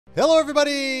Hello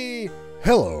everybody!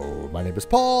 Hello, my name is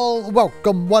Paul.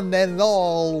 Welcome one and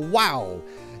all. Wow!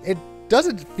 It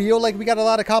doesn't feel like we got a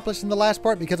lot accomplished in the last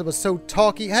part because it was so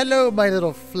talky. Hello, my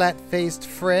little flat-faced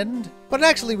friend. But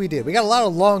actually we did. We got a lot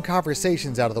of long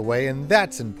conversations out of the way, and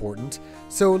that's important.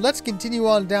 So let's continue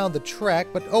on down the track.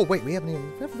 But oh wait, we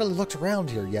haven't really looked around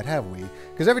here yet, have we?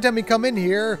 Because every time we come in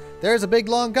here, there's a big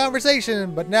long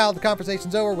conversation. But now the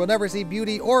conversation's over. We'll never see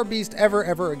Beauty or Beast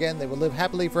ever again. They will live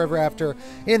happily forever after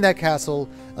in that castle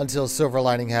until Silver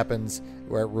Lining happens,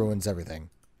 where it ruins everything.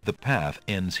 The path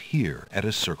ends here at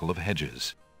a circle of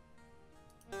hedges.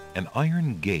 An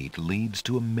iron gate leads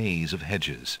to a maze of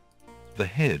hedges. The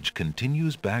hedge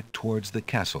continues back towards the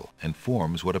castle and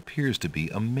forms what appears to be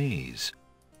a maze.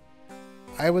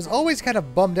 I was always kind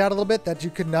of bummed out a little bit that you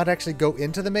could not actually go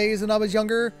into the maze when I was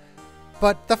younger.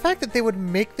 But the fact that they would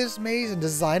make this maze and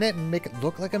design it and make it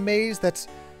look like a maze, that's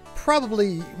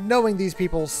probably, knowing these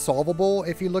people, solvable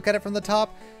if you look at it from the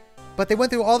top. But they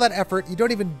went through all that effort. You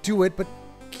don't even do it, but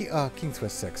King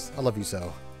Twist 6. I love you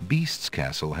so. Beast's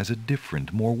castle has a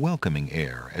different, more welcoming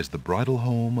air as the bridal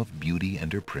home of Beauty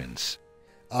and her prince.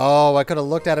 Oh, I could have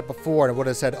looked at it before and it would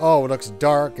have said, oh, it looks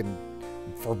dark and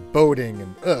foreboding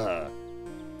and ugh.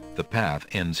 The path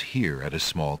ends here at a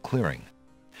small clearing.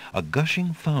 A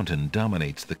gushing fountain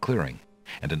dominates the clearing,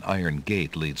 and an iron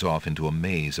gate leads off into a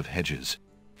maze of hedges.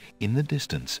 In the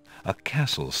distance, a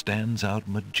castle stands out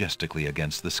majestically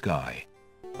against the sky.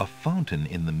 A fountain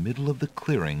in the middle of the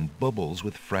clearing bubbles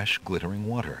with fresh, glittering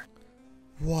water.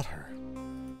 Water.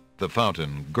 The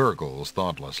fountain gurgles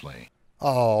thoughtlessly.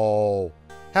 Oh,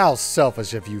 how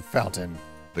selfish of you, fountain.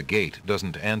 The gate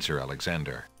doesn't answer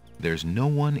Alexander. There's no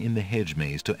one in the hedge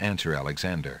maze to answer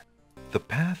Alexander. The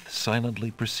path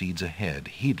silently proceeds ahead,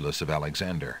 heedless of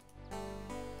Alexander.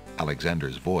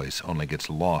 Alexander's voice only gets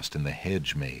lost in the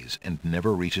hedge maze and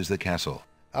never reaches the castle.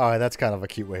 Alright, that's kind of a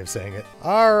cute way of saying it.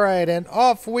 Alright, and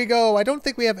off we go. I don't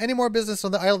think we have any more business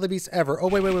on the Isle of the Beast ever. Oh,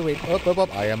 wait.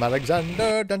 Up. I am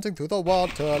Alexander, dancing through the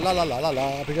water,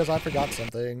 la, because I forgot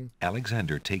something.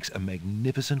 Alexander takes a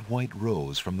magnificent white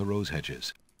rose from the rose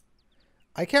hedges.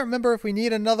 I can't remember if we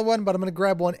need another one, but I'm going to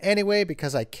grab one anyway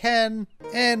because I can.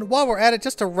 And while we're at it,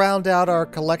 just to round out our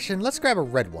collection, let's grab a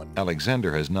red one.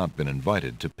 Alexander has not been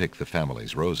invited to pick the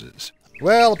family's roses.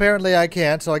 Well, apparently I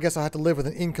can't, so I guess I'll have to live with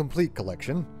an incomplete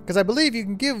collection. Because I believe you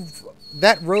can give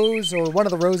that rose, or one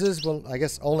of the roses, well, I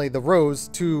guess only the rose,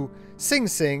 to Sing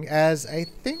Sing as, I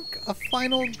think, a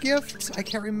final gift? I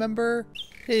can't remember.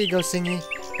 Here you go, Singy.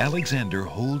 Alexander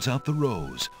holds out the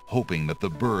rose, hoping that the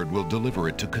bird will deliver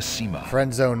it to Cosima.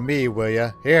 Friend zone me, will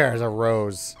ya? Here's a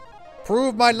rose.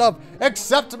 Prove my love.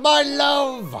 Accept my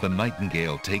love! The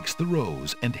nightingale takes the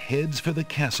rose and heads for the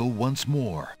castle once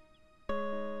more.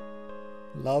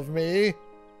 Love me?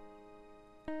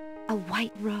 A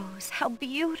white rose. How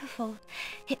beautiful.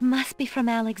 It must be from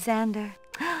Alexander.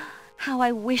 How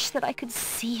I wish that I could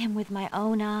see him with my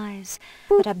own eyes.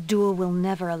 But Abdul will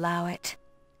never allow it.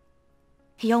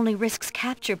 He only risks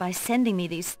capture by sending me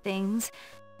these things,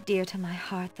 dear to my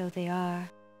heart though they are.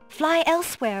 Fly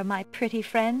elsewhere, my pretty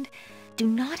friend. Do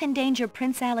not endanger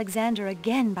Prince Alexander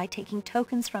again by taking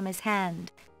tokens from his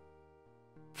hand.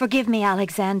 Forgive me,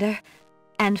 Alexander,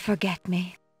 and forget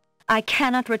me. I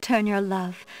cannot return your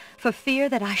love, for fear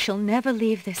that I shall never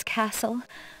leave this castle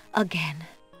again.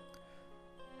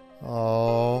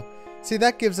 Oh, see,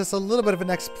 that gives us a little bit of an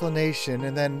explanation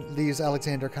and then leaves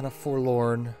Alexander kind of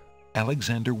forlorn.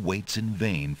 Alexander waits in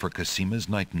vain for Cosima's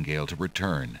nightingale to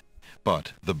return,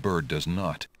 but the bird does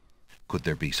not. Could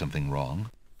there be something wrong?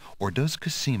 Or does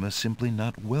Cosima simply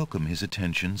not welcome his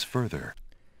attentions further?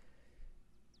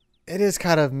 It is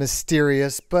kind of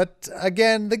mysterious, but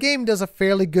again, the game does a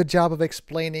fairly good job of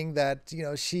explaining that,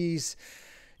 she's,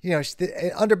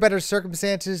 under better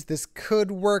circumstances, this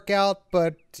could work out,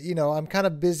 but, I'm kind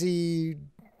of busy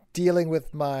dealing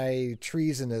with my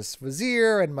treasonous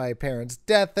vizier and my parents'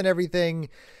 death and everything.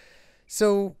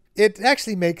 So it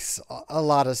actually makes a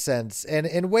lot of sense, and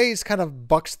in ways kind of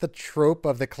bucks the trope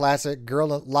of the classic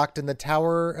girl locked in the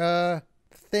tower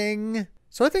thing.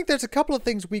 So I think there's a couple of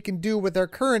things we can do with our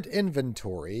current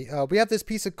inventory. We have this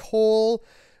piece of coal,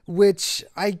 which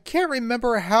I can't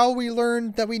remember how we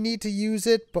learned that we need to use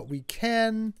it, but we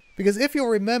can. Because if you'll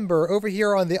remember, over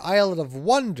here on the Island of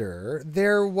Wonder,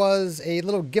 there was a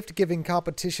little gift-giving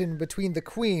competition between the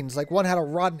queens. Like, one had a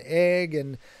rotten egg,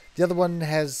 and the other one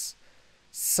has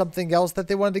something else that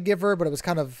they wanted to give her, but it was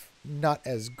kind of not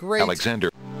as great. Alexander.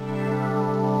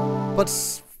 But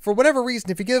for whatever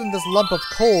reason, if you give them this lump of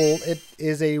coal, it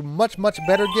is a much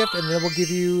better gift, and they will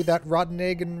give you that rotten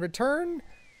egg in return.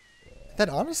 Then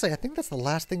honestly, I think that's the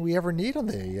last thing we ever need on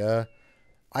the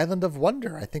Island of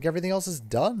Wonder. I think everything else is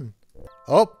done.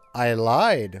 Oh, I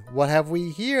lied. What have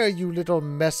we here, you little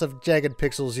mess of jagged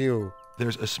pixels, you?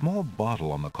 There's a small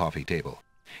bottle on the coffee table.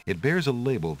 It bears a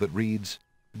label that reads,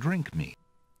 "Drink me."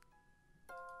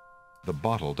 The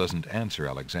bottle doesn't answer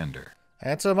Alexander.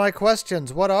 Answer my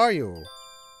questions. What are you?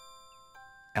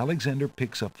 Alexander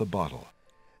picks up the bottle.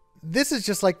 This is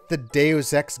just like the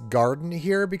Deus Ex garden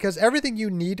here, because everything you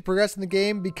need to progress in the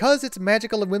game, because it's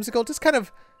magical and whimsical, just kind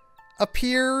of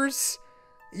appears.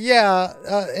 Yeah,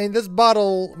 and this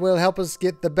bottle will help us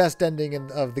get the best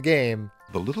ending of the game.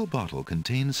 The little bottle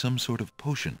contains some sort of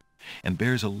potion and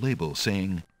bears a label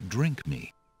saying, "Drink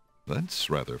me." That's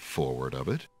rather forward of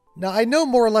it. Now, I know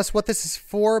more or less what this is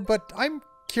for, but I'm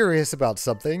curious about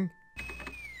something.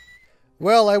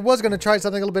 Well, I was going to try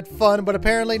something a little bit fun, but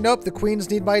apparently, nope, the queens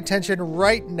need my attention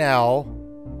right now.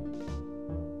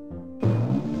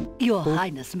 Your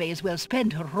Highness may as well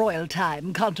spend her royal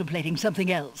time contemplating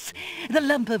something else. The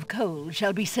lump of coal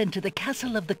shall be sent to the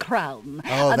Castle of the Crown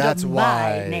that's under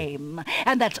why. my name,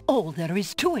 and that's all there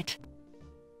is to it.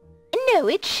 No,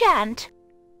 it shan't.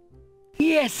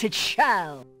 Yes, it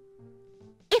shall.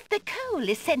 If the coal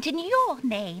is sent in your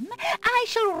name, I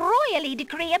shall royally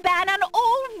decree a ban on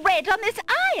all red on this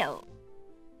isle.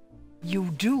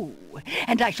 You do,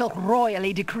 and I shall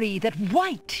royally decree that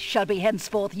white shall be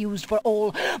henceforth used for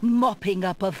all mopping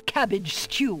up of cabbage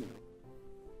stew.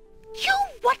 You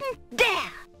wouldn't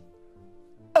dare!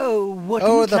 Oh, wouldn't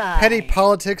Oh, the I? petty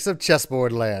politics of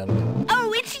chessboard land.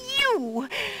 Oh, it's you!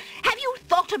 Have you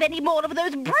thought of any more of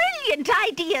those brilliant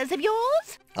ideas of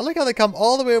yours? I like how they come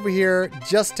all the way over here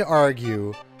just to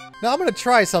argue. Now, I'm going to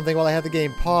try something while I have the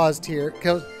game paused here,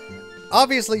 because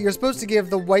obviously you're supposed to give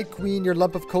the white queen your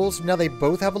lump of coal, so now they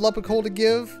both have a lump of coal to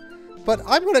give. But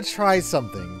I'm going to try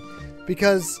something,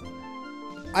 because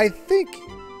I think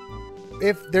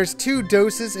if there's 2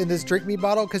 doses in this drink me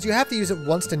bottle, because you have to use it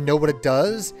once to know what it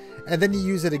does, and then you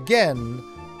use it again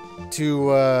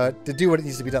to do what it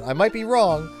needs to be done. I might be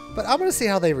wrong, but I'm going to see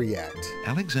how they react.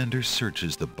 Alexander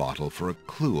searches the bottle for a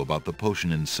clue about the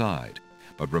potion inside,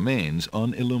 but remains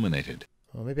unilluminated.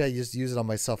 Well, maybe I just use it on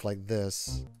myself like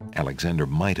this. Alexander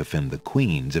might offend the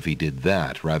queens if he did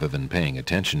that rather than paying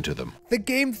attention to them. The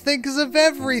game thinks of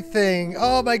everything!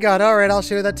 Oh my god, alright, I'll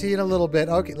share that to you in a little bit.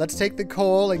 Okay, let's take the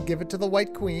coal and give it to the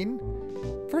white queen.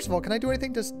 First of all, can I do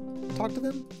anything to talk to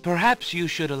them? Perhaps you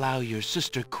should allow your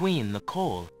sister queen the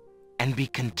coal and be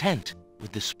content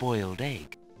with the spoiled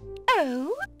egg.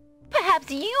 Oh,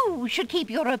 perhaps you should keep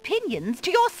your opinions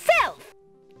to yourself.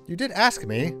 You did ask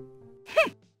me.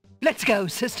 Let's go,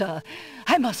 sister.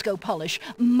 I must go polish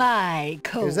my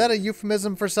coal. Is that a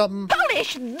euphemism for something?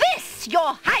 Polish this,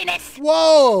 your highness!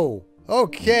 Whoa!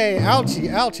 Okay, ouchie,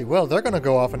 ouchie. Well, they're gonna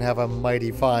go off and have a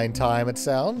mighty fine time, it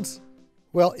sounds.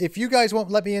 Well, if you guys won't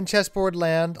let me in chessboard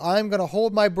land, I'm gonna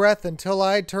hold my breath until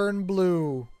I turn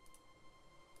blue.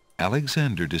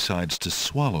 Alexander decides to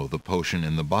swallow the potion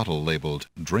in the bottle labeled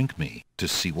 "Drink Me" to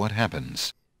see what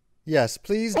happens. Yes,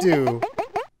 please do.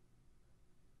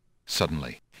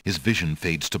 Suddenly, his vision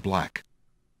fades to black.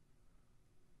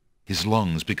 His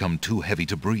lungs become too heavy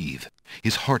to breathe.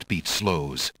 His heartbeat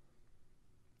slows.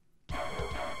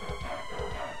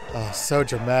 Oh, so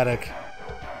dramatic.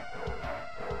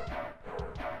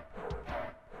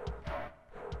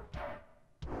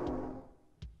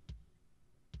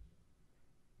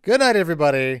 Good night,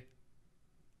 everybody.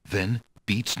 Then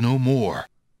beats no more.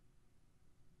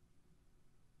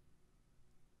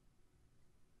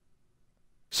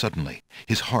 Suddenly,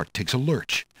 his heart takes a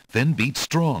lurch, then beats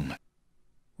strong.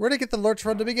 Where'd I get the lurch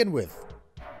from to begin with?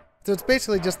 So it's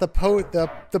basically just the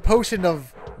potion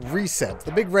of reset,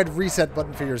 the big red reset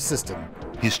button for your system.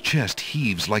 His chest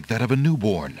heaves like that of a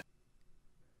newborn.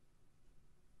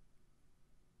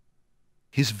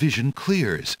 His vision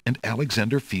clears, and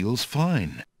Alexander feels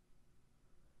fine.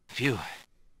 Phew.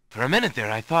 For a minute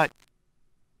there I thought,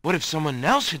 what if someone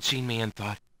else had seen me and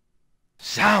thought,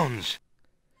 zounds!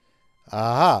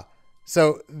 Aha.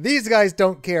 So these guys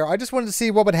don't care. I just wanted to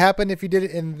see what would happen if you did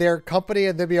it in their company,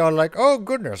 and they'd be all like, "Oh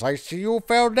goodness, I see you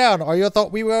fell down, or you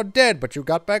thought we were dead, but you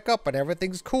got back up and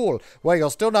everything's cool. Well,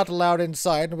 you're still not allowed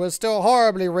inside, and we're still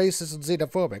horribly racist and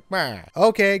xenophobic." Bah.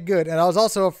 Okay, good. And I was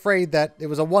also afraid that it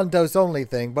was a 1-dose only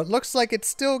thing, but looks like it's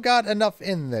still got enough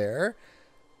in there.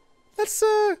 Let's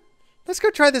go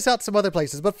try this out some other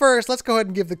places. But first, let's go ahead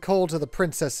and give the coal to the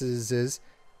princesses. If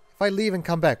I leave and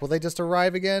come back, will they just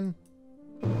arrive again?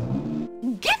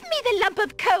 Give me the lump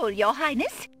of coal, your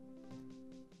highness.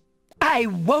 I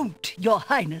won't, your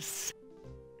highness.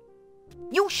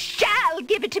 You shall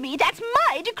give it to me. That's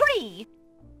my decree.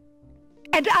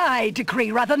 And I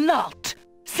decree rather not.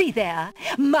 See there,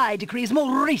 my decree is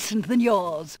more recent than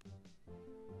yours.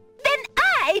 Then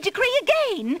I decree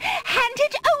again. Hand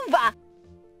it over.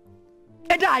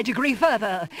 And I decree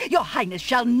further. Your Highness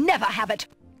shall never have it.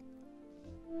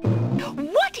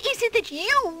 What is it that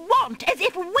you want, as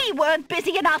if we weren't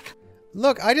busy enough?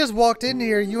 Look, I just walked in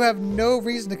here. You have no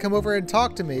reason to come over and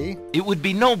talk to me. It would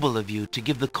be noble of you to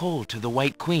give the coal to the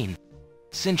White Queen,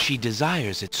 since she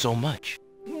desires it so much.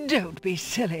 Don't be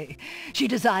silly. She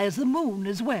desires the moon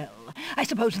as well. I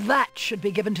suppose that should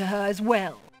be given to her as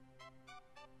well.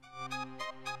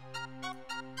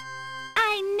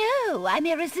 I know I'm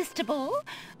irresistible,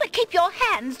 but keep your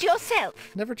hands to yourself.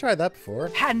 Never tried that before.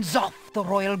 Hands off the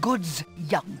royal goods,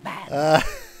 young man.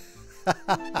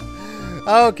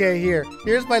 Okay,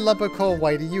 here's my lump of coal,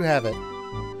 Whitey. You have it.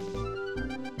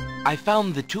 I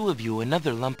found the two of you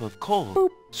another lump of coal,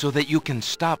 so that you can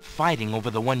stop fighting over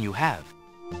the one you have.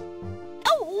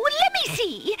 Oh, let me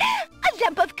see. A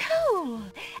lump of coal.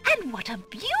 And what a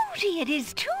beauty it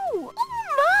is, too. Oh,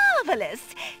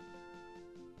 marvelous.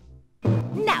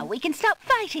 Now we can stop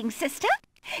fighting, sister.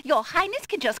 Your Highness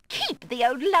can just keep the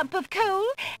old lump of coal,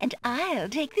 and I'll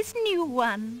take this new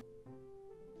one.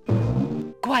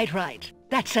 Quite right.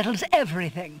 That settles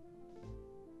everything.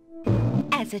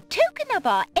 As a token of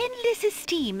our endless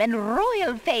esteem and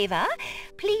royal favor,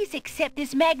 please accept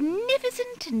this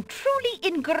magnificent and truly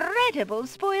incredible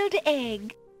spoiled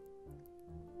egg.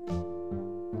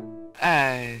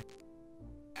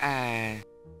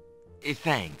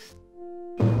 Thanks.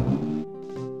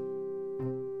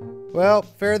 Well,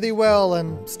 fare thee well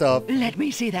and stuff. Let me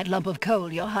see that lump of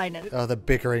coal, Your Highness. Oh, the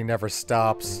bickering never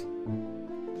stops.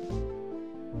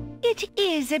 It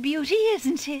is a beauty,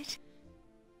 isn't it?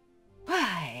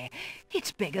 Why,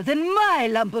 it's bigger than my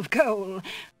lump of coal.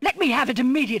 Let me have it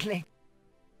immediately.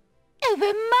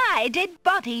 Over my dead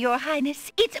body, Your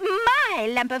Highness. It's my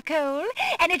lump of coal,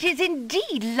 and it is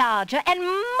indeed larger and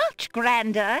much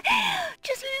grander.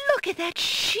 Just look at that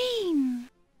sheen.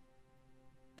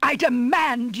 I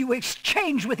demand you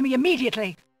exchange with me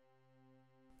immediately.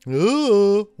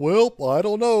 Well, I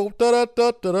don't know.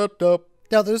 Da-da-da-da-da-da.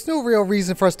 Now, there's no real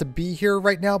reason for us to be here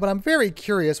right now, but I'm very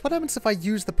curious. What happens if I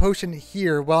use the potion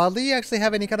here? Will Ali actually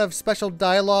have any kind of special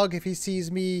dialogue if he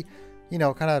sees me, you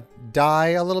know, kind of die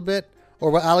a little bit?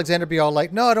 Or will Alexander be all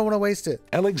like, no, I don't want to waste it?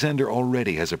 Alexander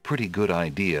already has a pretty good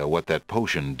idea what that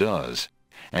potion does,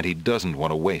 and he doesn't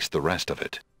want to waste the rest of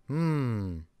it.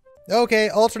 Okay,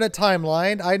 alternate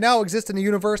timeline. I now exist in a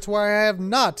universe where I have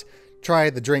not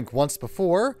tried the drink once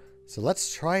before. So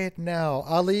let's try it now.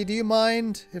 Ali, do you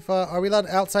mind if, are we allowed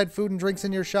outside food and drinks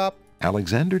in your shop?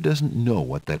 Alexander doesn't know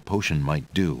what that potion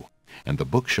might do, and the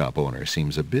bookshop owner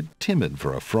seems a bit timid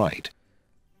for a fright.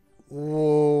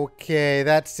 Okay,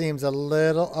 that seems a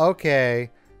little... Okay,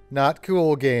 not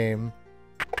cool, game.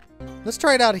 Let's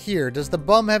try it out here. Does the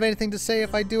bum have anything to say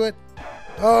if I do it?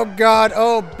 Oh, God.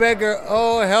 Oh, beggar.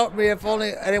 Oh, help me if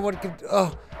only anyone could...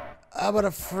 Oh, how about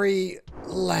a free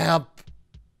lamp?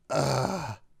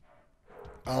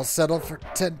 I'll settle for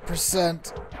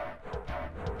 10%.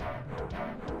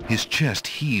 His chest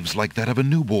heaves like that of a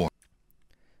newborn.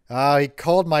 Ah, he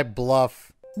called my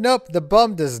bluff. Nope, the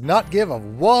bum does not give a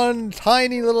one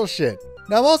tiny little shit.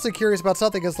 Now, I'm also curious about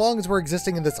something. As long as we're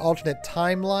existing in this alternate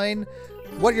timeline,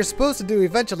 what you're supposed to do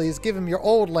eventually is give him your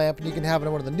old lamp and you can have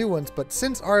one of the new ones. But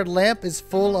since our lamp is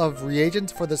full of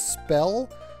reagents for the spell,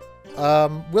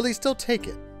 will he still take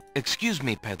it? Excuse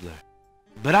me, peddler,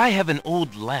 but I have an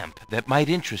old lamp that might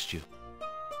interest you.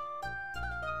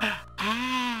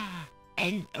 Ah,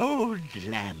 an old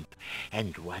lamp.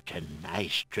 And what a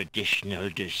nice traditional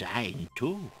design,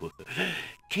 too.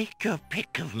 Take your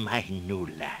pick of my new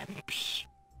lamps.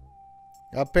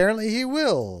 Apparently he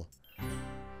will.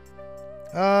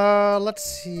 Let's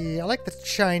see. I like the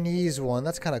Chinese one.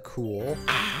 That's kind of cool.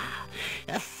 Ah,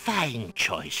 a fine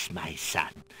choice, my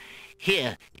son.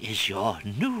 Here is your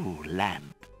new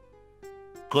lamp.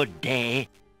 Good day,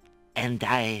 and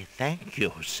I thank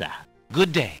you, sir.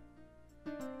 Good day.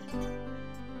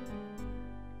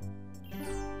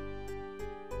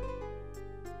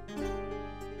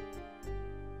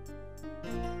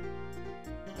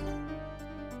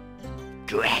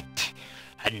 Drat!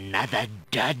 Another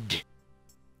dud.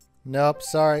 Nope,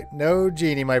 sorry. No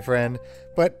genie, my friend.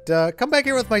 But, come back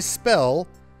here with my spell.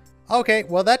 Okay,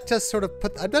 well that just sort of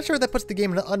I'm not sure if that puts the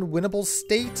game in an unwinnable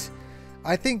state.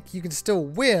 I think you can still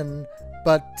win,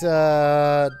 but,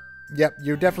 yep,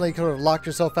 you definitely could have locked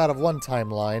yourself out of one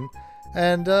timeline.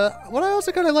 And what I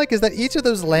also kind of like is that each of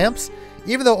those lamps,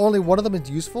 even though only one of them is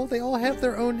useful, they all have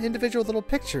their own individual little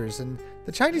pictures, and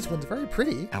the Chinese one's very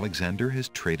pretty. Alexander has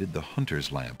traded the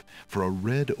hunter's lamp for a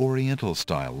red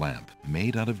oriental-style lamp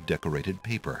made out of decorated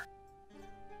paper.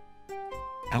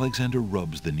 Alexander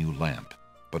rubs the new lamp,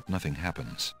 but nothing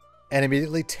happens. And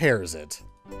immediately tears it.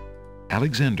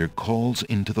 Alexander calls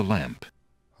into the lamp.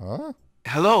 Huh?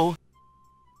 Hello?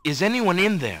 Is anyone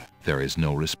in there? There is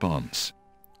no response.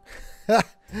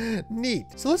 Neat.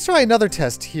 So let's try another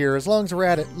test here, as long as we're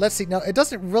at it. Let's see. Now, it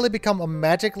doesn't really become a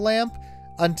magic lamp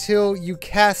until you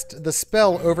cast the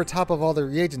spell over top of all the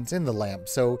reagents in the lamp.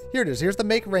 So here it is. Here's the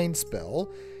Make Rain spell.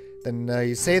 Then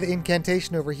you say the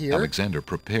incantation over here. Alexander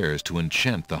prepares to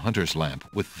enchant the hunter's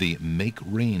lamp with the Make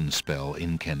Rain spell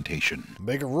incantation.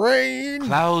 Make it rain!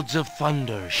 Clouds of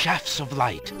thunder, shafts of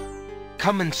light.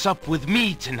 Come and sup with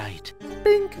me tonight.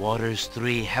 Bink! Waters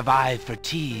 3 have I for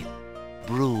tea.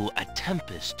 Brew a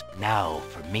tempest now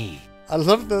for me. I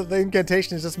love the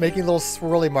incantation is just making little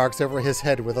swirly marks over his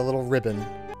head with a little ribbon.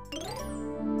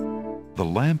 The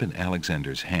lamp in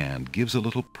Alexander's hand gives a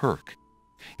little perk.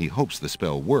 He hopes the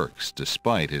spell works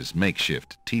despite his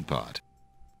makeshift teapot.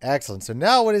 Excellent. So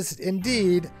now it is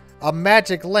indeed a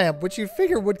magic lamp, which you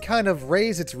figure would kind of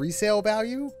raise its resale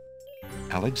value.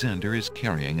 Alexander is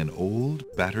carrying an old,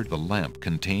 battered... The lamp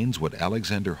contains what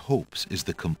Alexander hopes is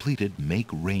the completed Make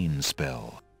Rain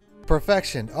spell.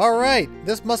 Perfection. All right.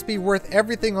 This must be worth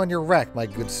everything on your rack, my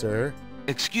good sir.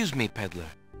 Excuse me, peddler.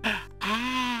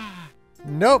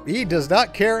 Nope, he does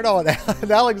not care at all.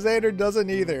 And Alexander doesn't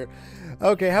either.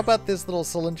 Okay, how about this little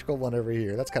cylindrical one over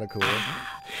here? That's kind of cool.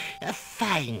 A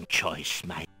fine choice,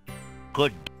 my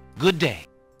good. Good day.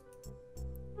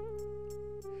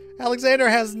 Alexander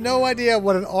has no idea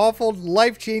what an awful,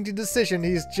 life-changing decision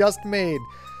he's just made.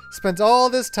 Spends all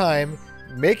this time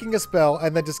making a spell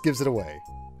and then just gives it away.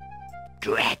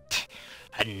 Drat!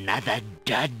 Another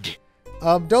dud.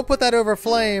 Don't put that over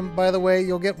flame, by the way.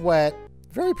 You'll get wet.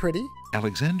 Very pretty.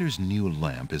 Alexander's new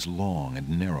lamp is long and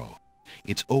narrow.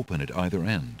 It's open at either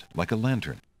end, like a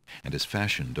lantern, and is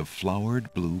fashioned of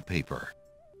flowered blue paper.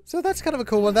 So that's kind of a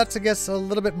cool one. That's, I guess, a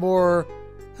little bit more,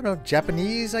 I don't know,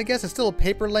 Japanese, I guess. It's still a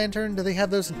paper lantern. Do they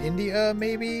have those in India,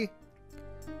 maybe?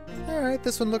 All right,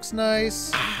 this one looks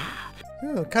nice.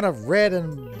 Oh, kind of red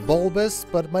and bulbous,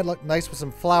 but it might look nice with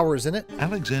some flowers in it.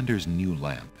 Alexander's new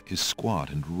lamp is squat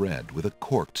and red with a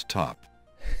corked top.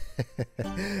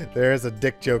 There's a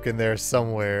dick joke in there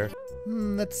somewhere.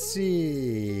 Let's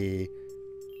see.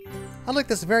 I like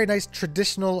this very nice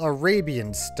traditional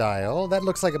Arabian style. That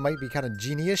looks like it might be kind of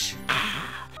genie-ish.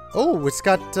 Oh, it's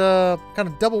got kind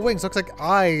of double wings. Looks like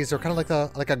eyes, or kind of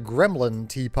like a gremlin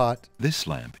teapot. This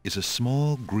lamp is a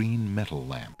small green metal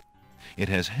lamp. It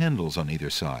has handles on either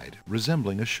side,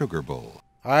 resembling a sugar bowl.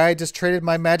 I just traded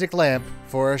my magic lamp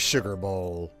for a sugar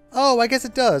bowl. Oh, I guess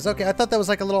it does. Okay, I thought that was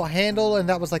like a little handle and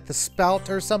that was like the spout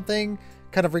or something.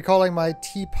 Kind of recalling my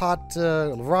teapot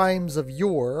rhymes of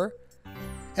yore.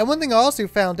 And one thing I also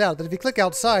found out, that if you click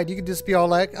outside, you can just be all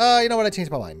like, you know what, I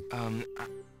changed my mind.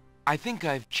 I think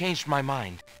I've changed my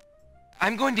mind.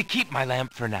 I'm going to keep my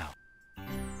lamp for now.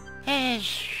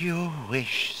 As you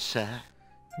wish, sir.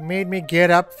 Made me get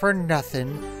up for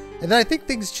nothing. And then I think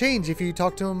things change if you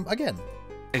talk to him again.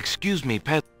 Excuse me,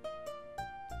 peddler.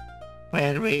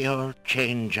 Well, we all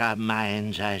change our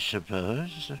minds, I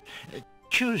suppose.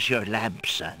 Choose your lamp,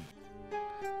 son.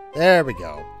 There we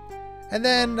go. And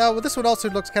then this one also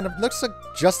looks like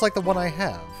just like the one I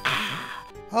have.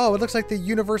 Oh, it looks like the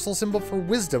universal symbol for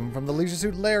wisdom from the Leisure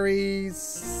Suit Larry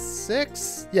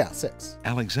 6? Yeah, 6.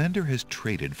 Alexander has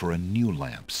traded for a new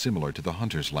lamp similar to the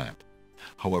hunter's lamp.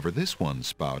 However, this one's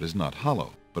spout is not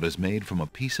hollow, but is made from a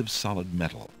piece of solid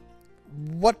metal.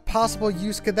 What possible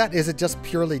use could that? Is it just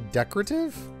purely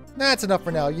decorative? That's enough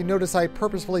for now. You notice I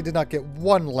purposefully did not get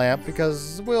one lamp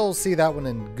because we'll see that one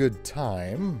in good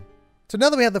time. So now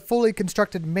that we have the fully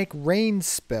constructed Make Rain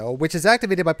spell, which is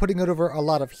activated by putting it over a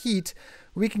lot of heat,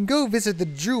 we can go visit the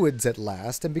druids at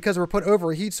last, and because we're put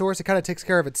over a heat source, it kind of takes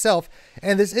care of itself.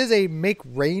 And this is a Make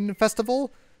Rain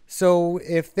festival, so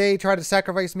if they try to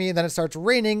sacrifice me and then it starts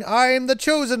raining, I'm the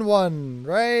chosen one,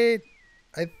 right?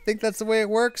 I think that's the way it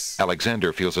works.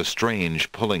 Alexander feels a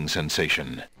strange pulling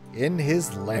sensation in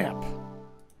his lamp.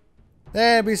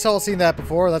 And we've all seen that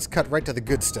before. Let's cut right to the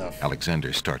good stuff.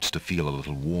 Alexander starts to feel a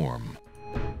little warm.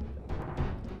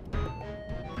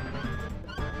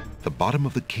 The bottom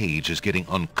of the cage is getting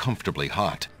uncomfortably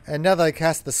hot. And now that I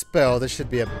cast the spell, this should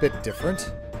be a bit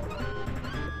different.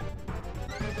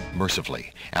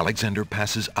 Mercifully, Alexander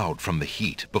passes out from the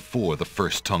heat before the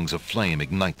first tongues of flame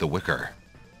ignite the wicker.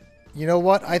 You know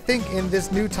what? I think in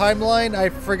this new timeline, I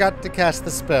forgot to cast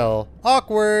the spell.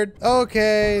 Awkward.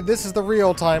 Okay, this is the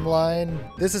real timeline.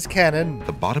 This is canon.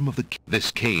 The bottom of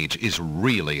this cage is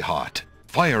really hot.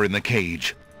 Fire in the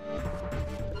cage.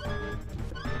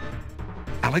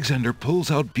 Alexander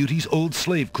pulls out Beauty's old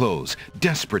slave clothes,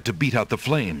 desperate to beat out the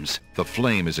flames. The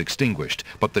flame is extinguished,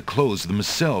 but the clothes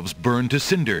themselves burn to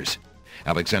cinders.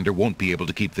 Alexander won't be able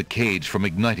to keep the cage from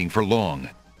igniting for long.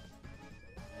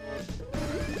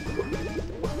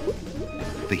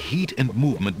 The heat and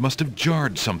movement must have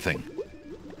jarred something.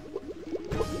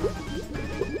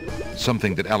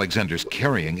 Something that Alexander's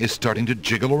carrying is starting to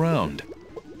jiggle around.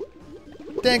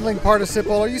 Dangling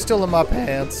participle, are you still in my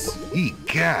pants?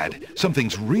 Egad,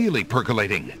 something's really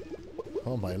percolating.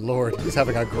 Oh my lord, he's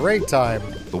having a great time.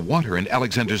 The water in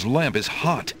Alexander's lamp is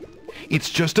hot. It's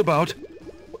just about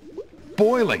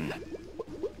boiling.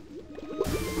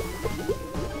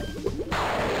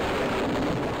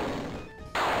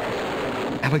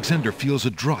 Alexander feels a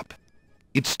drop.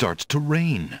 It starts to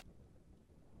rain.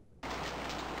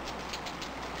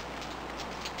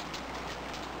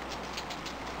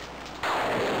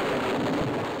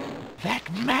 That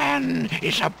man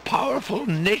is a powerful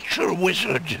nature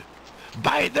wizard.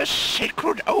 By the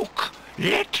sacred oak,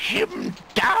 let him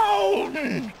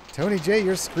down! Tony J,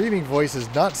 your screaming voice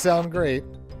does not sound great.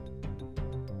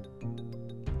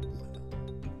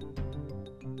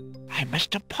 I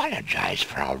must apologize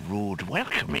for our rude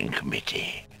welcoming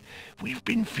committee. We've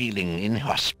been feeling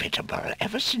inhospitable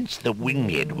ever since the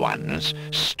winged ones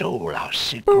stole our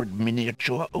sacred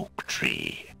miniature oak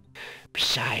tree.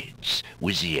 Besides,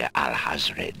 Wizir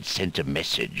Al-Hazred sent a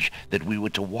message that we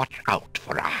were to watch out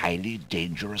for a highly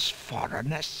dangerous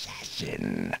foreign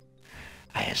assassin.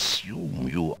 I assume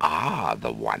you are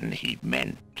the one he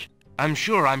meant. I'm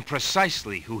sure I'm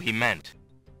precisely who he meant.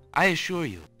 I assure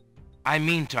you, I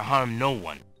mean to harm no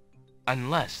one,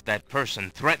 unless that person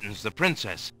threatens the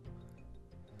princess.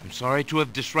 I'm sorry to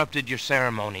have disrupted your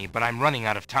ceremony, but I'm running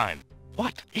out of time.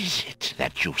 What is it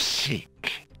that you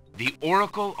seek? The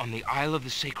Oracle on the Isle of the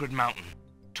Sacred Mountain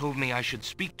told me I should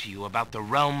speak to you about the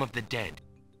realm of the dead.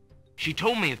 She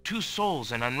told me of 2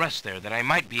 souls in unrest there that I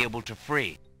might be able to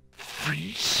free.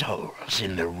 Free souls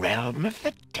in the realm of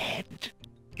the dead?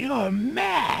 You're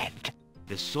mad!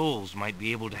 The souls might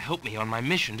be able to help me on my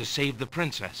mission to save the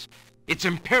princess. It's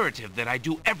imperative that I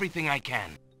do everything I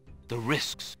can. The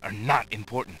risks are not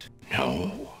important.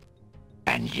 No.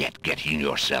 And yet getting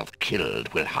yourself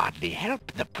killed will hardly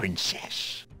help the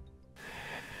princess.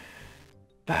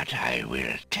 But I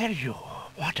will tell you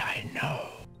what I know.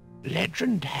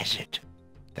 Legend has it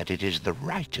that it is the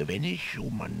right of any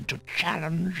human to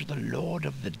challenge the Lord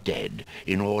of the Dead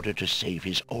in order to save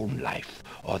his own life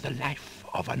or the life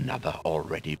of another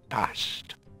already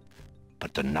past.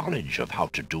 But the knowledge of how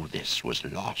to do this was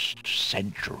lost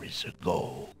centuries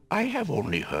ago. I have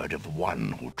only heard of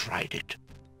one who tried it,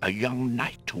 a young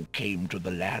knight who came to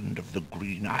the land of the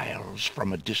Green Isles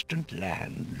from a distant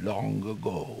land long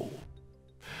ago.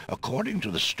 According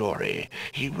to the story,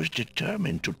 he was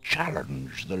determined to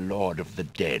challenge the Lord of the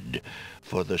Dead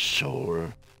for the soul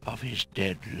of his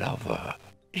dead lover.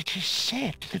 It is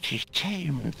said that he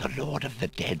tamed the Lord of the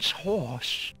Dead's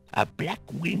horse, a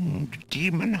black-winged,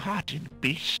 demon-hearted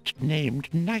beast named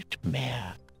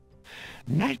Nightmare.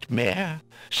 Nightmare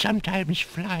sometimes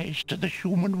flies to the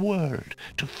human world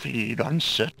to feed on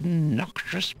certain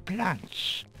noxious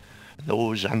plants.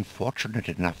 Those unfortunate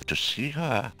enough to see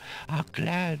her are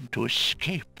glad to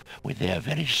escape with their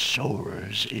very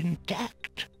souls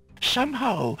intact.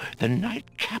 Somehow the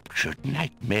knight captured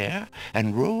Nightmare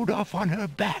and rode off on her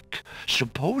back,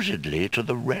 supposedly to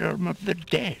the realm of the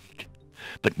dead.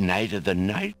 But neither the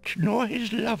knight nor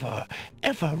his lover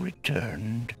ever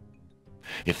returned.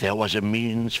 If there was a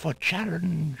means for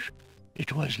challenge,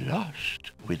 it was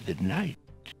lost with the night.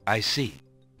 I see.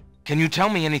 Can you tell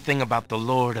me anything about the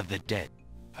Lord of the Dead?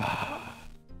 Ah,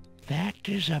 that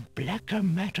is a blacker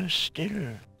matter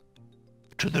still.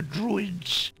 To the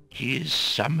Druids, he is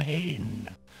Samhain,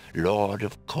 Lord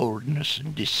of Coldness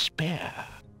and Despair.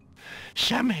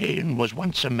 Samhain was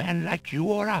once a man like you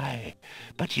or I,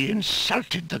 but he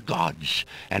insulted the gods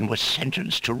and was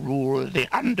sentenced to rule the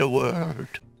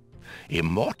underworld.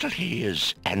 Immortal he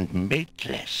is and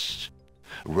mateless,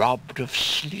 robbed of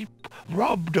sleep,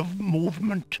 robbed of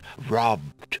movement,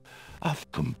 robbed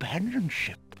of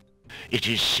companionship. It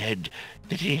is said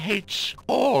that he hates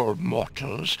all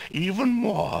mortals even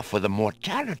more for the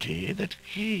mortality that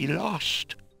he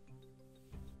lost.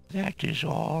 That is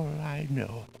all I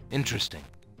know. Interesting.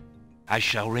 I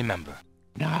shall remember.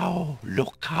 Now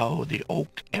look how the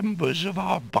oak embers of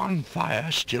our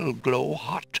bonfire still glow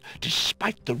hot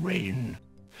despite the rain.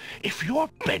 If you're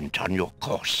bent on your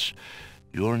course,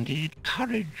 you'll need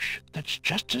courage that's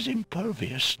just as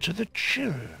impervious to the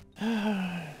chill.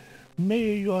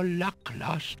 May your luck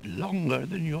last longer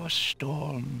than your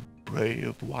storm,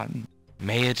 brave one.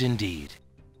 May it indeed.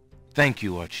 Thank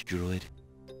you, Archdruid.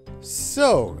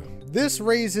 So, this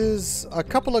raises a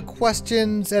couple of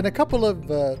questions and a couple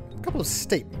of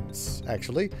statements,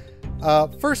 actually.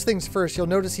 First things first, you'll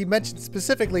notice he mentioned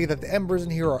specifically that the embers in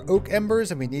here are oak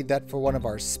embers, and we need that for one of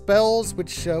our spells,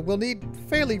 which we'll need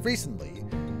fairly recently.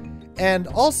 And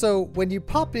also, when you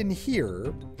pop in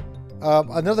here,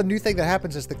 another new thing that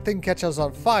happens is the thing catches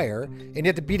on fire, and you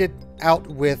have to beat it out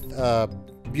with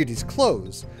Beauty's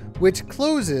Close, which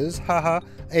closes,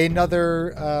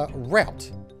 another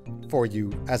route for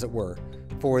you, as it were,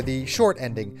 for the short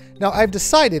ending. Now, I've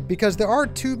decided, because there are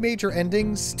two major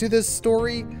endings to this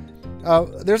story,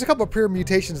 there's a couple of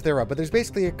permutations thereof, but there's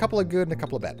basically a couple of good and a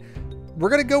couple of bad. We're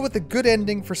going to go with the good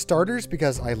ending for starters,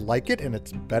 because I like it and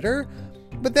it's better.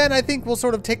 But then I think we'll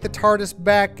sort of take the TARDIS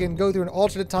back and go through an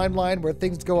alternate timeline where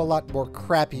things go a lot more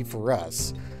crappy for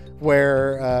us.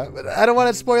 Where, I don't want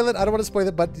to spoil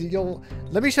it, but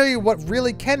let me show you what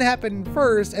really can happen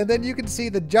first, and then you can see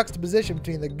the juxtaposition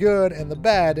between the good and the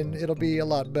bad, and it'll be a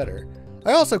lot better.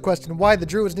 I also question why the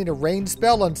druids need a rain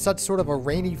spell on such sort of a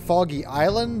rainy, foggy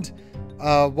island.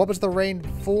 What was the rain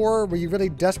for? Were you really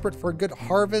desperate for a good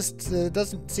harvest?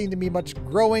 Doesn't seem to be much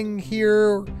growing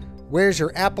here. Where's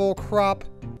your apple crop?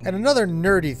 And another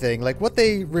nerdy thing, like what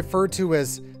they refer to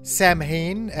as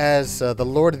Samhain, as the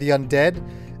Lord of the Undead,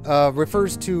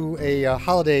 refers to a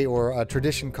holiday or a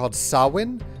tradition called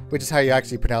Samhain, which is how you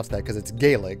actually pronounce that because it's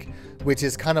Gaelic, which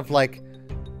is kind of like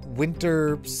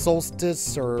winter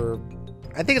solstice, or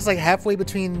I think it's like halfway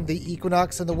between the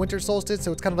equinox and the winter solstice,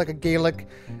 so it's kind of like a Gaelic,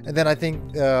 and then I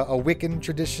think a Wiccan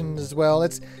tradition as well.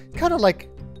 It's kind of like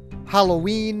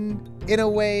Halloween in a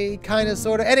way, kind of,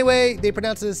 sort of. Anyway, they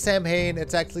pronounce it as Samhain.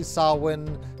 It's actually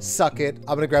Samhain. Suck it.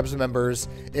 I'm going to grab some members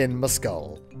in my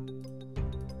skull.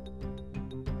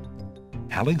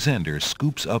 Alexander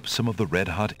scoops up some of the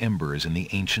red-hot embers in the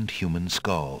ancient human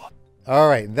skull. All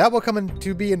right, that will come in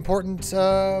to be important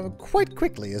quite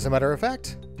quickly, as a matter of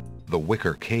fact. The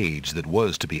wicker cage that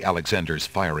was to be Alexander's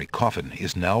fiery coffin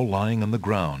is now lying on the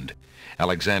ground.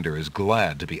 Alexander is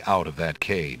glad to be out of that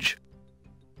cage.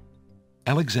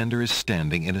 Alexander is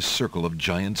standing in a circle of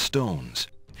giant stones.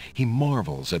 He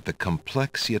marvels at the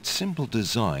complex yet simple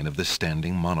design of the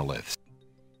standing monoliths.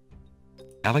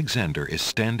 Alexander is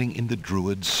standing in the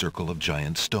Druids' circle of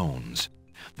giant stones.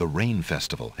 The rain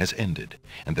festival has ended,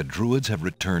 and the Druids have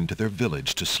returned to their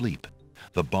village to sleep.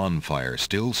 The bonfire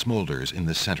still smolders in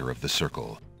the center of the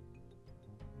circle.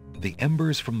 The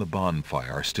embers from the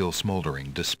bonfire are still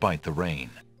smoldering despite the rain.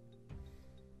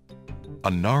 A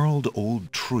gnarled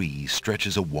old tree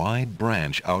stretches a wide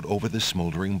branch out over the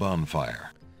smoldering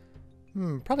bonfire.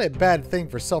 Probably a bad thing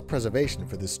for self-preservation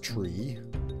for this tree.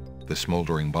 The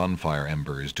smoldering bonfire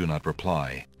embers do not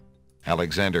reply.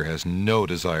 Alexander has no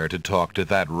desire to talk to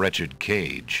that wretched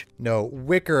cage. No,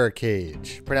 wicker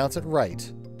cage. Pronounce it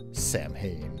right.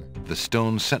 Samhain. The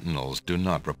stone sentinels do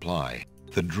not reply.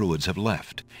 The Druids have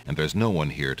left, and there's no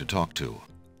one here to talk to.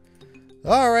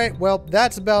 Alright, well,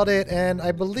 that's about it, and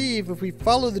I believe if we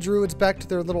follow the Druids back to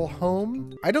their little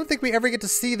home, I don't think we ever get to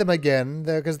see them again,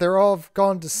 because they're all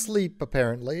gone to sleep,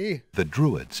 apparently. The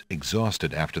Druids,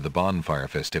 exhausted after the bonfire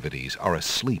festivities, are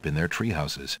asleep in their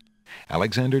treehouses.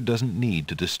 Alexander doesn't need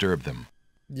to disturb them.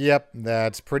 Yep,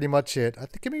 that's pretty much it. I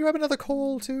think, can we grab another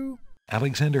coal, too?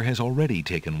 Alexander has already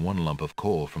taken one lump of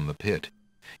coal from the pit.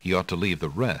 He ought to leave the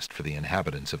rest for the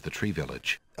inhabitants of the tree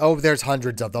village. Oh, there's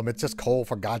hundreds of them. It's just coal,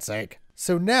 for God's sake.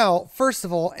 So now, first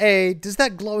of all, does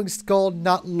that glowing skull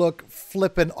not look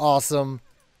flippin' awesome?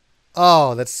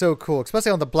 Oh, that's so cool,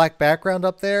 especially on the black background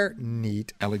up there.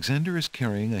 Neat. Alexander is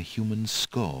carrying a human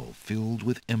skull filled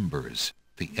with embers.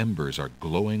 The embers are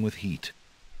glowing with heat.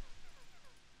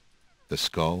 The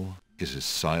skull is as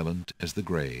silent as the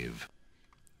grave.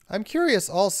 I'm curious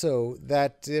also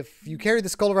that if you carry the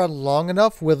skull around long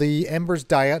enough, will the embers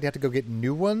die out? You have to go get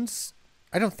new ones?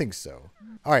 I don't think so.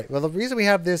 All right, well, the reason we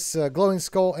have this glowing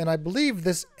skull, and I believe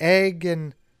this egg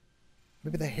and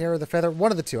maybe the hair or the feather,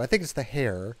 one of the two, I think it's the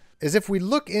hair, is if we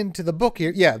look into the book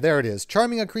here, yeah, there it is.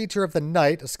 Charming a creature of the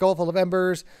night, a skull full of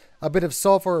embers, a bit of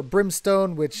sulfur or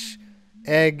brimstone, which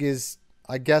egg is,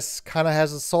 I guess, kind of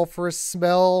has a sulfurous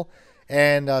smell,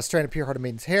 and strand of pure heart of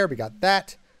maiden's hair, we got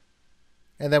that.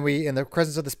 And then we, in the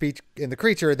presence of the speech in the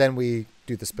creature, then we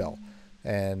do the spell.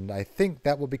 And I think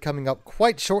that will be coming up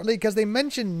quite shortly because they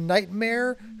mentioned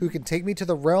Nightmare, who can take me to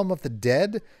the realm of the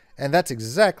dead. And that's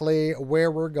exactly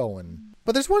where we're going.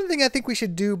 But there's one thing I think we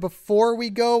should do before we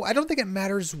go. I don't think it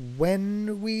matters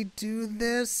when we do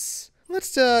this.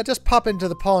 Let's just pop into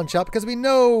the pawn shop because we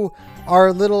know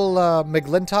our little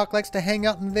McGlintock likes to hang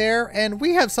out in there, and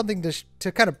we have something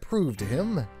to kind of prove to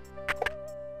him.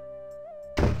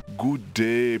 Good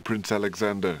day, Prince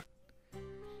Alexander.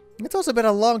 It's also been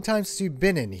a long time since you've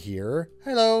been in here.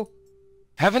 Hello.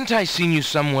 Haven't I seen you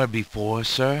somewhere before,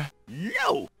 sir?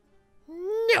 No!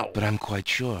 No! But I'm quite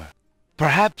sure.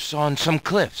 Perhaps on some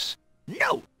cliffs.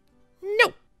 No!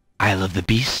 No! Isle of the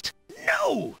Beast?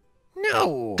 No!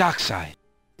 No! Dockside?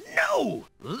 No!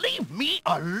 Leave me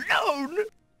alone!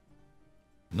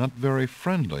 Not very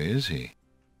friendly, is he?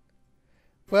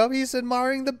 Well, he's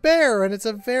admiring the bear, and it's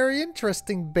a very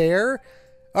interesting bear.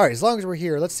 All right, as long as we're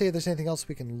here, let's see if there's anything else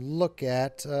we can look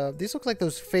at. These look like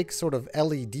those fake sort of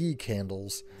LED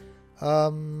candles.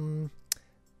 How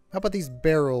about these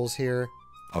barrels here?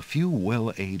 A few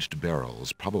well-aged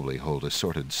barrels probably hold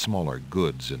assorted smaller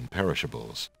goods and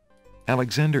perishables.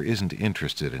 Alexander isn't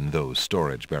interested in those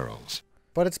storage barrels.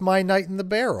 But it's my night in the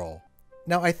barrel.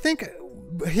 Now, I think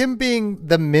him being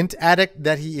the mint addict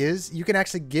that he is, you can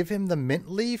actually give him the mint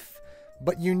leaf,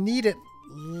 but you need it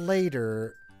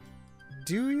later.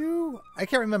 Do you? I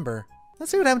can't remember.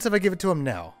 Let's see what happens if I give it to him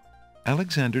now.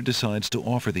 Alexander decides to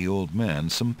offer the old man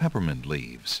some peppermint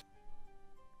leaves.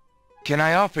 Can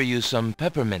I offer you some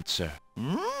peppermint, sir?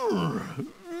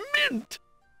 Mint!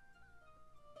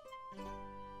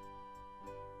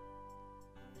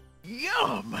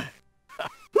 Yum!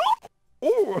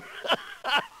 Oh.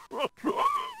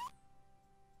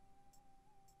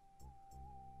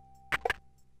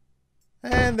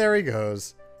 And there he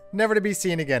goes. Never to be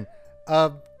seen again.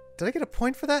 Did I get a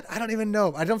point for that? I don't even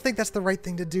know. I don't think that's the right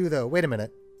thing to do, though. Wait a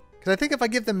minute. Because I think if I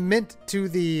give the mint to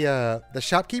the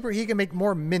shopkeeper, he can make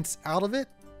more mints out of it.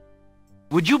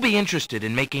 Would you be interested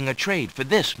in making a trade for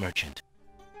this, merchant?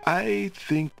 I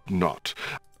think not.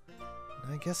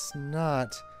 I guess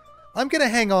not. I'm going to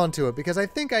hang on to it because I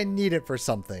think I need it for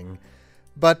something.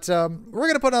 But we're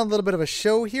going to put on a little bit of a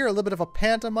show here, a little bit of a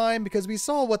pantomime, because we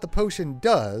saw what the potion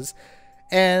does.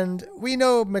 And we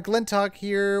know McGlintock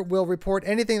here will report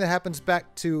anything that happens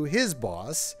back to his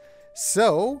boss.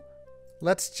 So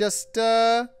let's just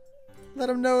let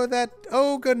him know that,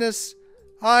 oh goodness,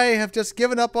 I have just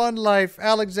given up on life.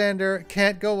 Alexander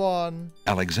can't go on.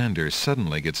 Alexander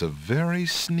suddenly gets a very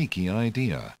sneaky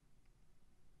idea.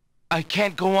 I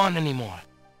can't go on anymore.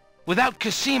 Without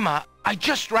Cassima, I'd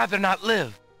just rather not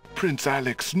live. Prince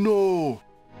Alex, no!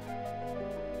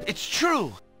 It's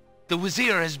true. The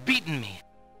Wazir has beaten me.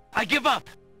 I give up.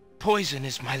 Poison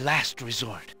is my last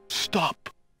resort. Stop!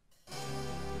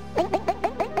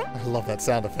 I love that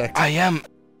sound effect. I am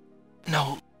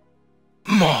no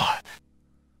more.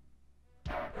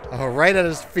 Oh, right at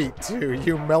his feet, too,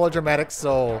 you melodramatic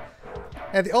soul.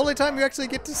 And the only time you actually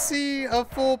get to see a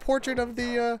full portrait of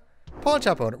the pawn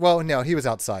shop owner. Well, no, he was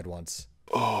outside once.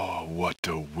 Oh, what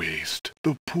a waste.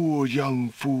 The poor young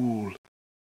fool.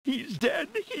 He's dead.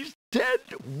 He's dead.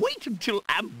 Wait until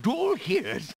Abdul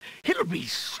hears. He'll be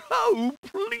so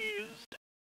pleased.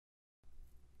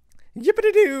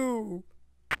 Yippity-doo!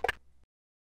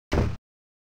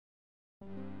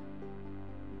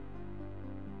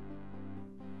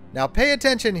 Now pay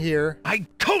attention here. I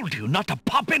told you not to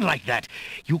pop in like that.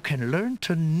 You can learn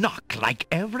to knock like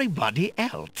everybody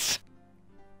else.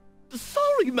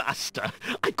 Sorry, Master.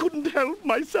 I couldn't help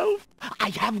myself. I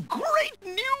have great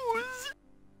news.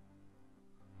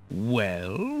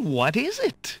 Well, what is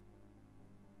it?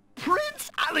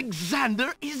 Prince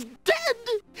Alexander is dead.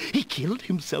 He killed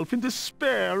himself in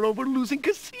despair over losing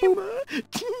Cassima.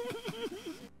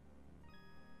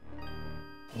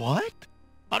 What?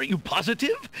 Are you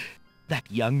positive?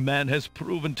 That young man has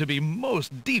proven to be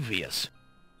most devious.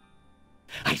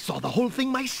 I saw the whole thing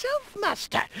myself,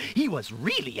 Master. He was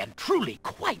really and truly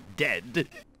quite dead.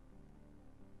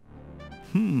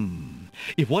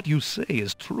 If what you say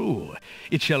is true,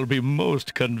 it shall be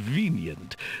most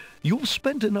convenient. You've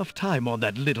spent enough time on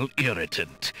that little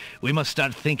irritant. We must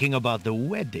start thinking about the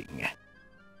wedding.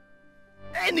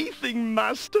 Anything,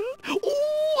 Master?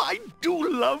 Oh, I do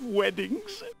love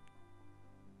weddings.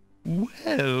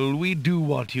 Well, we do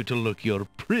want you to look your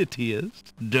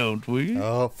prettiest, don't we?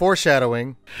 Oh,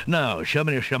 foreshadowing. Now,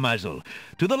 Shamir Shamazel,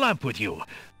 to the lamp with you.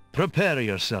 Prepare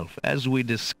yourself, as we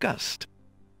discussed.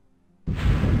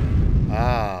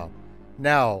 Ah.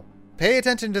 Now, pay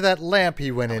attention to that lamp he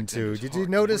went into. Did you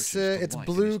notice its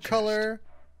blue color?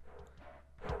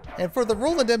 And for the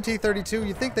Roland MT32,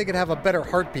 you'd think they could have a better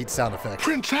heartbeat sound effect.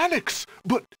 Prince Alex!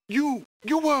 But you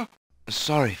were...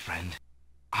 Sorry, friend.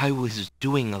 I was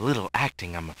doing a little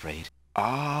acting, I'm afraid.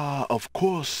 Ah, of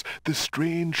course, the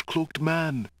strange cloaked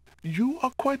man. You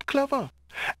are quite clever,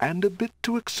 and a bit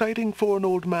too exciting for an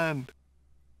old man.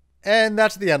 And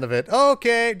that's the end of it.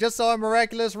 Okay, just saw a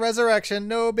miraculous resurrection,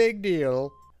 no big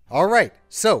deal. Alright,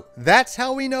 so that's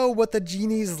how we know what the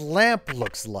genie's lamp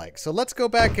looks like. So let's go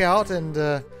back out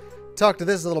and talk to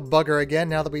this little bugger again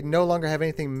now that we no longer have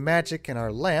anything magic in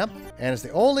our lamp. And it's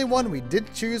the only one we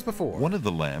did choose before. One of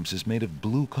the lamps is made of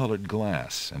blue-colored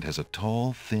glass and has a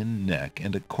tall, thin neck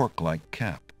and a cork-like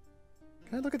cap.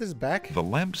 Can I look at this back? The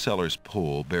lamp seller's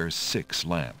pole bears 6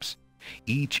 lamps.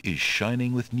 Each is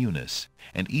shining with newness,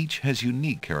 and each has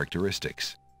unique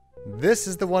characteristics. This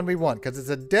is the one we want, because it's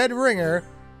a dead ringer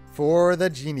for the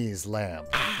genie's lamp.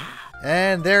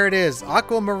 And there it is,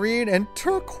 aquamarine and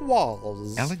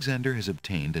turquoise. Alexander has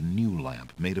obtained a new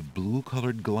lamp made of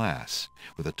blue-colored glass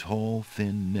with a tall,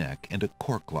 thin neck and a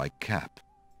cork-like cap.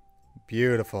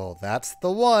 Beautiful, that's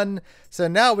the one. So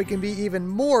now we can be even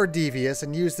more devious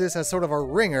and use this as sort of a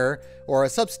ringer or a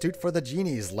substitute for the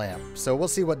genie's lamp. So we'll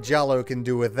see what Jallo can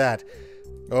do with that.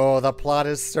 Oh, the plot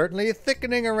is certainly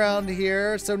thickening around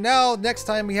here. So now next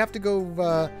time we have to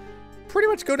go pretty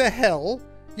much go to hell.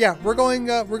 Yeah, we're going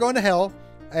to hell,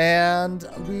 and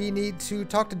we need to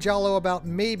talk to Jallo about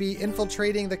maybe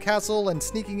infiltrating the castle and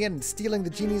sneaking in and stealing the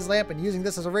genie's lamp and using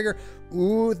this as a ringer.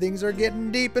 Ooh, things are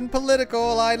getting deep and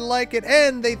political. I like it.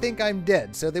 And they think I'm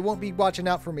dead, so they won't be watching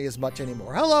out for me as much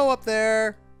anymore. Hello up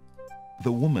there.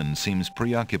 The woman seems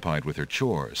preoccupied with her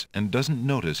chores and doesn't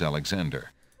notice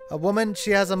Alexander. A woman,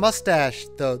 she has a mustache,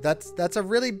 though. That's a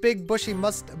really big bushy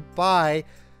bye.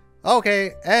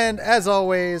 Okay, and as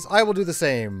always, I will do the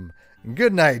same.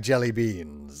 Good night, jelly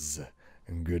beans.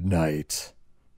 Good night.